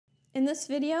In this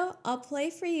video, I'll play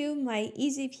for you my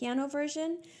easy piano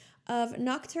version of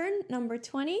Nocturne number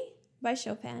 20 by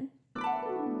Chopin.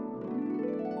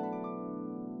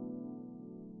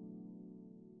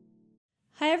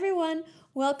 Hi everyone,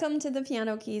 welcome to the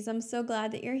Piano Keys. I'm so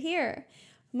glad that you're here.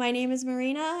 My name is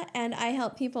Marina and I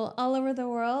help people all over the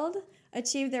world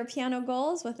achieve their piano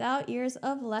goals without years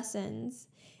of lessons.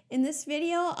 In this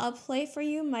video, I'll play for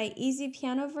you my easy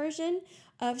piano version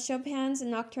of Chopin's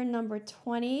Nocturne number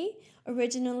 20,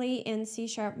 originally in C#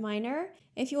 minor.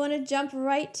 If you want to jump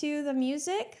right to the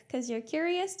music because you're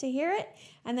curious to hear it,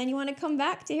 and then you want to come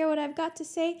back to hear what I've got to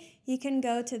say, you can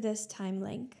go to this time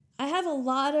link. I have a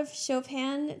lot of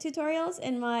Chopin tutorials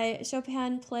in my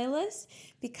Chopin playlist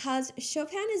because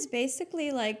Chopin is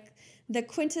basically like the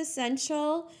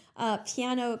quintessential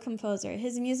piano composer.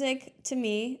 His music, to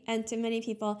me and to many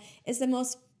people, is the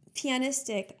most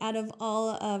pianistic out of all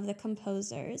of the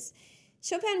composers.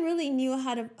 Chopin really knew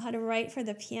how to write for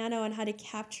the piano and how to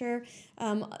capture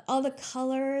all the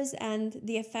colors and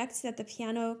the effects that the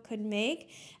piano could make.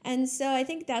 And so I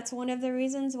think that's one of the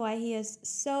reasons why he is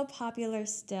so popular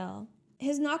still.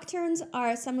 His nocturnes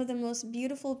are some of the most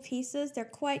beautiful pieces. They're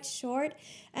quite short,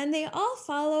 and they all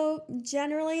follow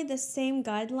generally the same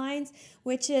guidelines,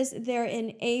 which is they're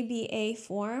in ABA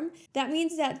form. That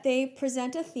means that they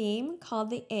present a theme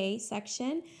called the A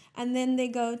section, and then they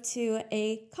go to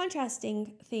a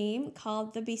contrasting theme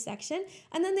called the B section,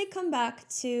 and then they come back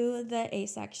to the A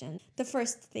section, the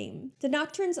first theme. The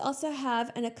nocturnes also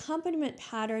have an accompaniment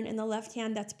pattern in the left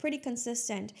hand that's pretty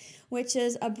consistent, which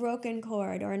is a broken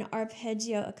chord or an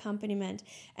arpeggio accompaniment.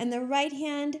 And the right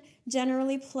hand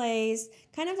generally plays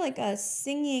kind of like a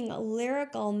singing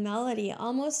lyrical melody,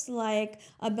 almost like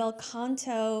a bel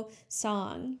canto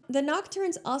song. The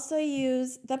nocturnes also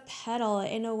use the pedal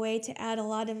in a way to add a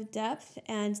lot of depth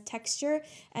and texture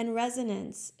and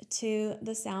resonance to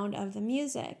the sound of the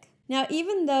music. Now,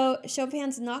 even though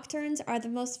Chopin's nocturnes are the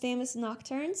most famous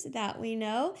nocturnes that we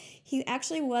know, he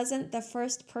actually wasn't the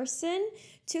first person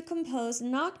to compose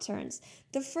nocturnes.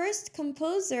 The first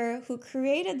composer who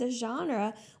created the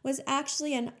genre was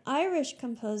actually an Irish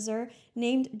composer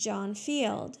named John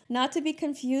Field. Not to be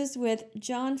confused with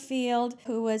John Field,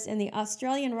 who was in the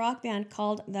Australian rock band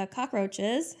called the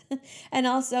Cockroaches, and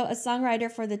also a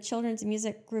songwriter for the children's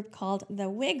music group called the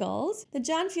Wiggles. The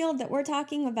John Field that we're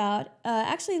talking about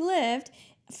actually lived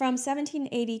from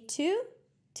 1782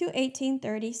 to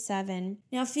 1837.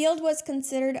 Now, Field was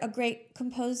considered a great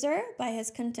composer by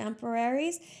his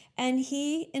contemporaries, and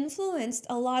he influenced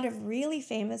a lot of really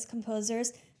famous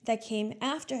composers that came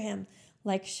after him,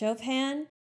 like Chopin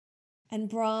and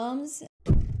Brahms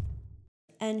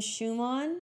and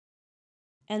Schumann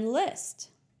and Liszt.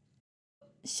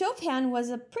 Chopin was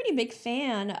a pretty big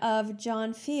fan of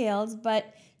John Field,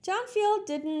 but John Field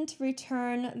didn't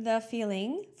return the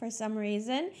feeling for some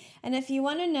reason. And if you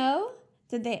want to know,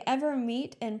 did they ever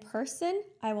meet in person?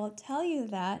 I will tell you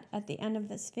that at the end of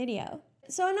this video.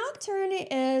 So a nocturne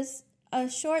is a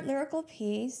short lyrical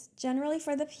piece, generally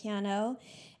for the piano,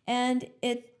 and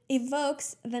it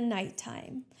evokes the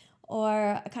nighttime,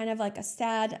 or kind of like a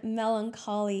sad,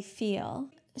 melancholy feel.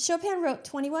 Chopin wrote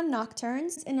 21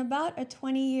 nocturnes in about a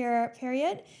 20-year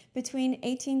period between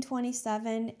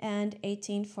 1827 and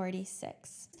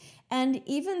 1846. And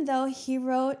even though he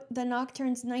wrote the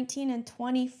nocturnes 19 and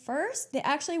 20 first, they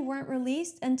actually weren't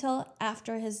released until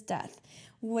after his death,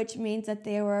 which means that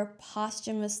they were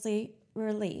posthumously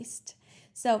released.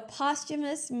 So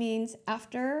posthumous means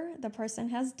after the person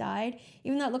has died.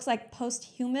 Even though it looks like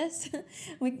posthumous,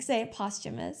 we can say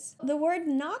posthumous. The word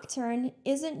nocturne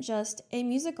isn't just a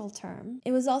musical term.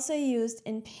 It was also used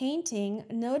in painting,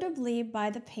 notably by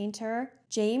the painter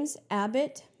James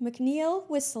Abbott McNeill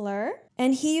Whistler.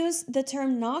 And he used the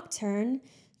term nocturne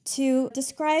to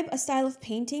describe a style of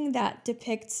painting that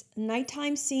depicts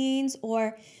nighttime scenes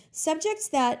or subjects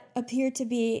that appear to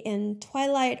be in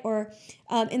twilight or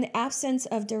in the absence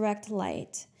of direct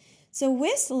light. So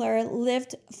Whistler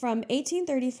lived from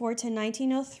 1834 to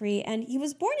 1903, and he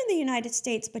was born in the United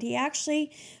States, but he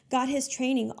actually got his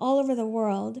training all over the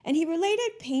world. And he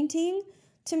related painting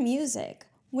to music,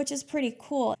 which is pretty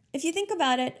cool. If you think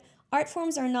about it, art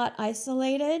forms are not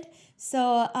isolated,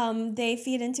 so they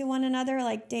feed into one another,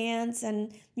 like dance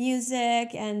and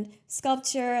music and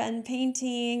sculpture and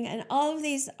painting, and all of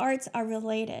these arts are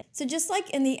related. So just like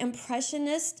in the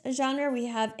Impressionist genre, we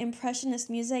have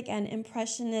Impressionist music and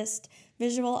Impressionist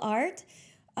visual art,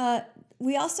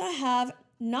 we also have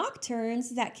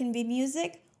nocturnes that can be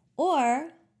music or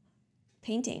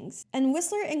paintings. And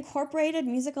Whistler incorporated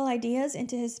musical ideas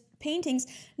into his paintings,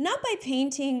 not by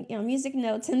painting, music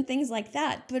notes and things like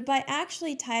that, but by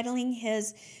actually titling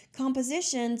his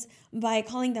compositions by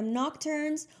calling them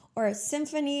nocturnes or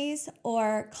symphonies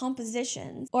or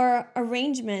compositions or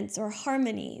arrangements or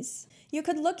harmonies. You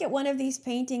could look at one of these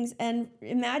paintings and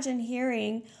imagine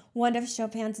hearing one of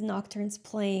Chopin's nocturnes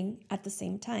playing at the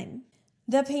same time.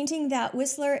 The painting that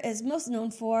Whistler is most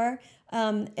known for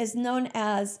is known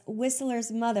as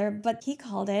Whistler's Mother, but he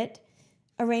called it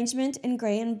Arrangement in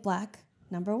Gray and Black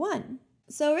No. 1.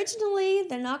 So originally,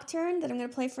 the nocturne that I'm going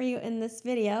to play for you in this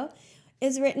video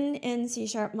is written in C#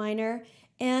 minor,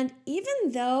 and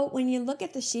even though when you look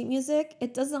at the sheet music,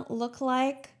 it doesn't look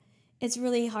like it's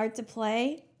really hard to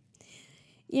play,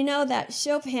 you know that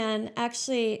Chopin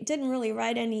actually didn't really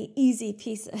write any easy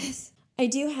pieces. I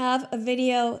do have a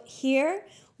video here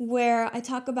where I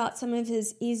talk about some of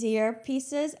his easier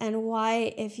pieces and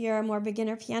why, if you're a more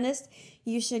beginner pianist,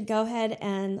 you should go ahead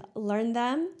and learn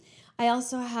them. I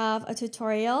also have a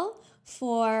tutorial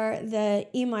for the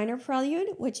E minor prelude,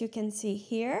 which you can see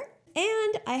here.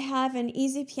 And I have an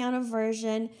easy piano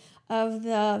version of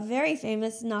the very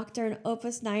famous Nocturne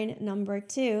Opus 9 No.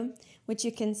 2, which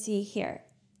you can see here.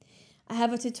 I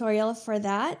have a tutorial for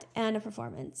that and a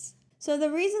performance. So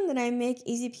the reason that I make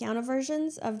easy piano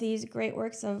versions of these great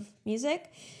works of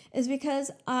music is because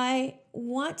I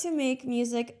want to make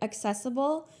music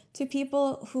accessible to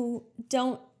people who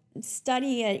don't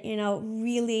study it,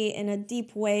 really in a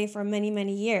deep way for many,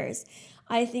 many years.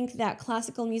 I think that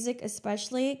classical music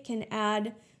especially can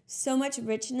add so much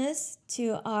richness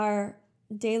to our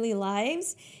daily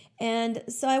lives. And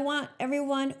so I want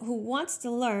everyone who wants to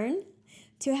learn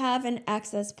to have an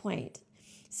access point.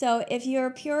 So if you're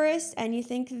a purist and you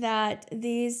think that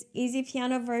these easy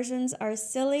piano versions are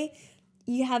silly,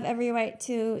 you have every right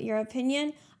to your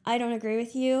opinion. I don't agree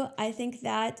with you. I think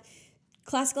that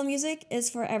classical music is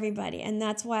for everybody, and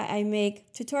that's why I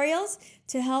make tutorials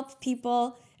to help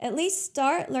people at least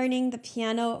start learning the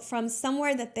piano from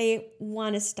somewhere that they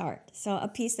want to start, so a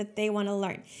piece that they want to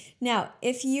learn. Now,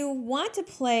 if you want to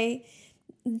play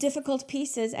difficult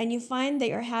pieces and you find that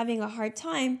you're having a hard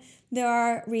time, there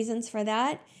are reasons for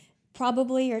that.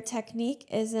 Probably your technique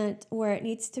isn't where it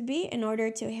needs to be in order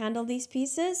to handle these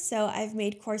pieces, so I've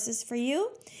made courses for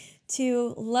you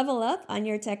to level up on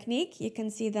your technique. You can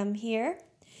see them here.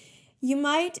 You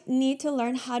might need to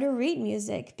learn how to read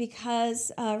music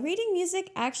because reading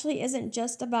music actually isn't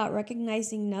just about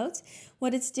recognizing notes.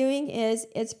 What it's doing is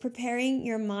it's preparing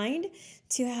your mind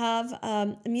to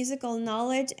have musical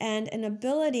knowledge and an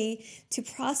ability to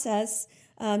process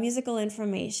musical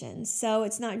information. So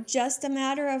it's not just a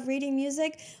matter of reading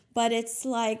music, but it's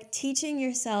like teaching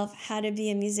yourself how to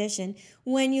be a musician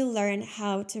when you learn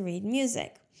how to read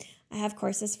music. I have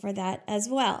courses for that as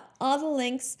well. All the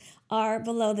links are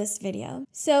below this video.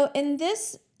 So in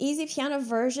this easy piano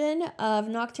version of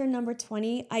Nocturne No.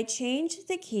 20, I changed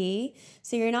the key,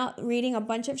 so you're not reading a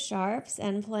bunch of sharps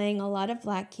and playing a lot of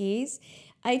black keys.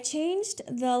 I changed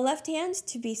the left hand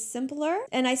to be simpler,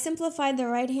 and I simplified the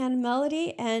right hand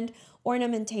melody and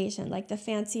ornamentation, like the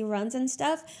fancy runs and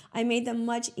stuff. I made them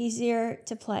much easier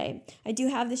to play. I do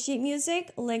have the sheet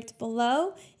music linked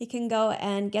below. You can go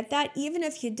and get that even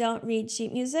if you don't read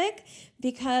sheet music,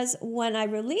 because when I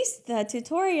release the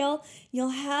tutorial, you'll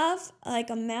have like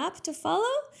a map to follow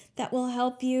that will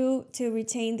help you to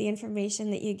retain the information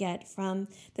that you get from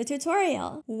the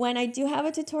tutorial. When I do have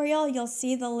a tutorial, you'll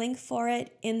see the link for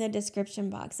it in the description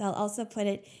box. I'll also put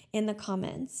it in the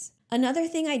comments. Another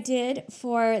thing I did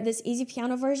for this easy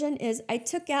piano version is I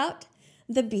took out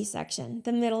the B section,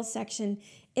 the middle section.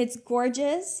 It's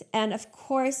gorgeous, and of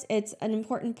course, it's an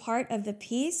important part of the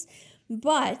piece.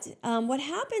 But what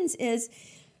happens is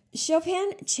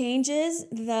Chopin changes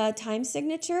the time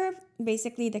signature,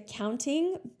 basically the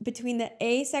counting between the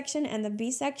A section and the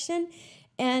B section.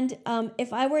 And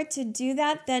if I were to do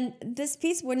that, then this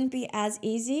piece wouldn't be as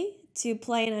easy to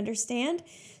play and understand.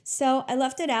 So I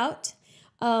left it out.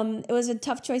 It was a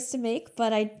tough choice to make,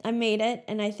 but I made it,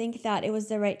 and I think that it was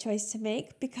the right choice to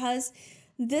make because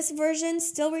this version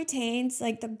still retains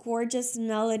like the gorgeous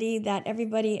melody that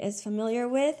everybody is familiar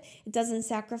with. It doesn't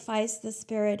sacrifice the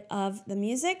spirit of the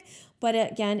music, but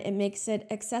again, it makes it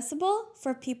accessible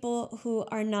for people who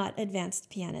are not advanced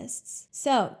pianists.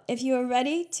 So if you are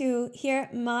ready to hear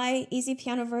my easy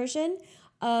piano version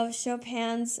of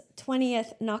Chopin's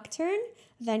 20th Nocturne,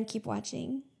 then keep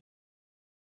watching.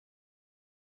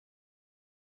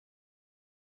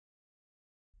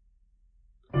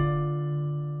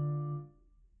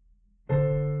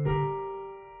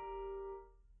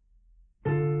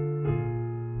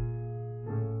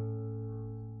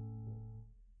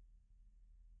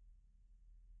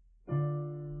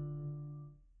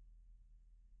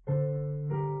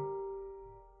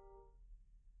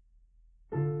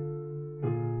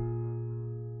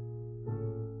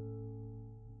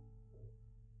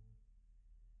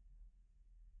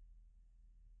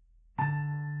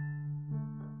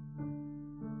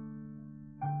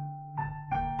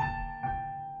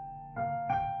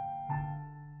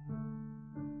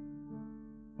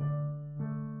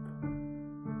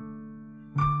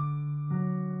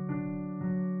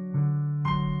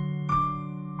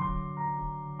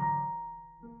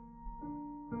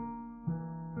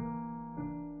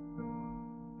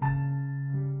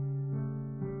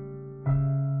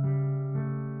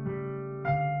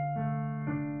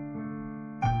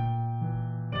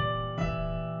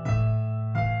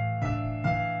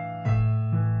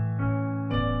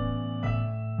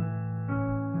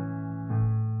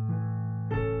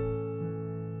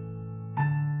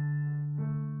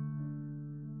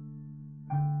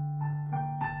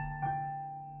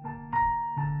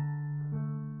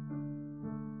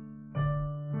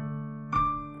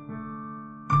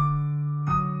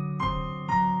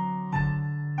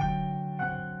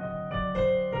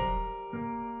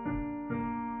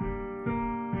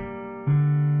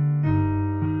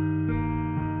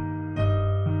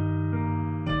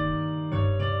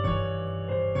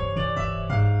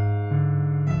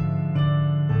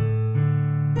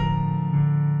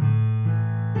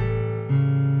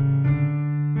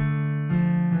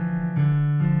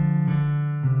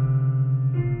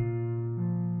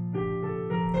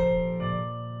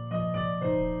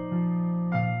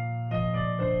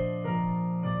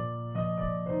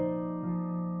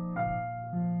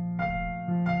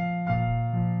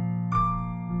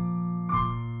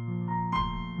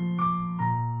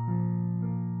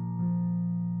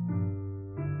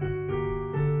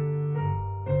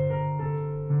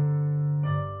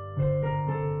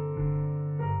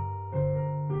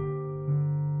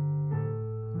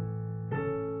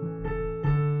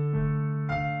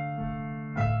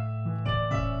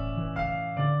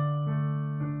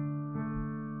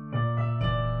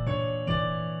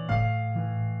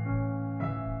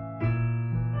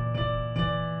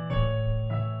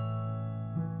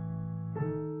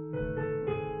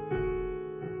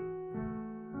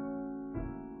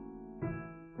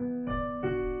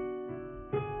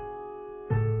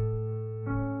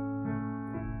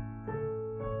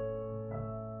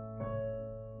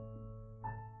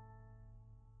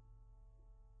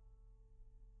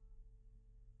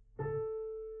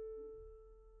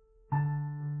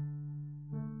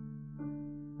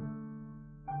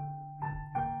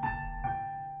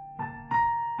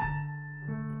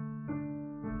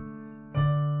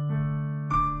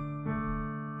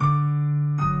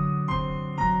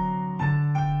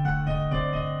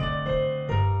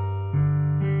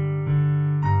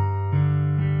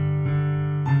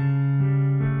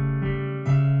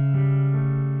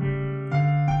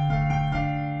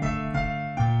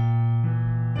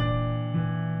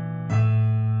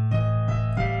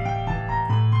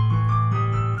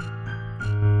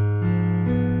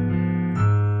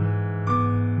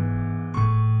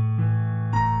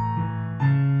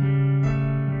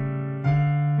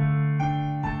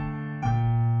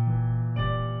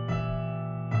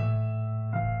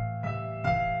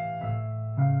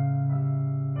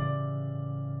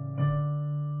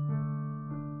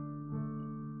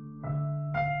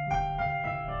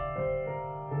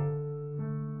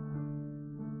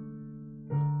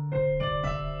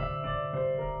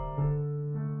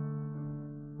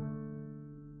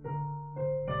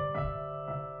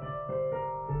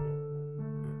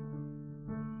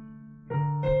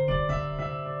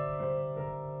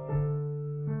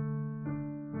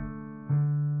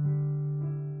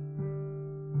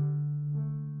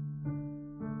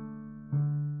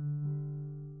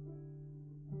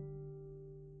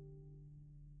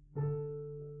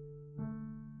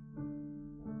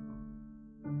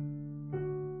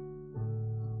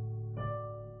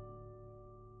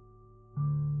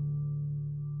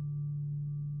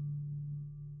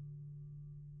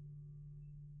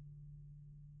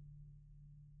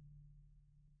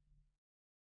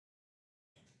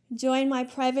 Join my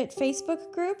private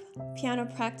Facebook group, Piano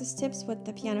Practice Tips with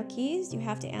the Piano Keys. You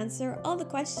have to answer all the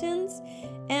questions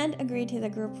and agree to the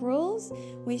group rules.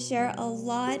 We share a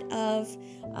lot of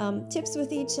tips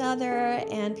with each other,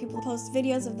 and people post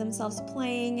videos of themselves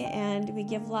playing, and we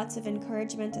give lots of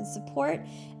encouragement and support,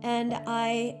 and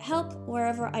I help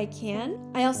wherever I can.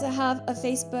 I also have a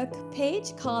Facebook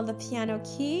page called the Piano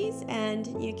Keys, and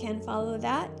you can follow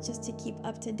that just to keep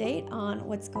up to date on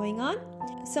what's going on.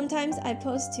 Sometimes I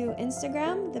post to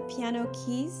Instagram, the Piano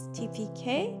Keys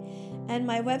TPK, and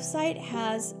my website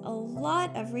has a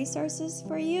lot of resources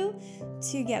for you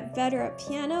to get better at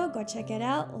piano. Go check it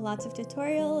out. Lots of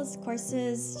tutorials,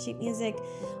 courses, sheet music,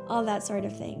 all that sort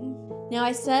of thing. Now,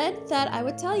 I said that I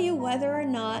would tell you whether or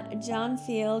not John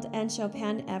Field and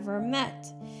Chopin ever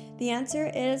met. The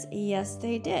answer is yes,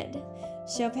 they did.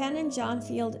 Chopin and John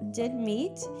Field did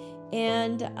meet,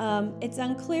 and it's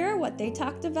unclear what they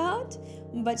talked about,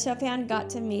 but Chopin got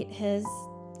to meet his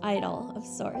idol of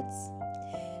sorts.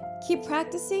 Keep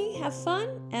practicing, have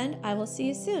fun, and I will see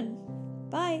you soon.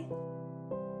 Bye.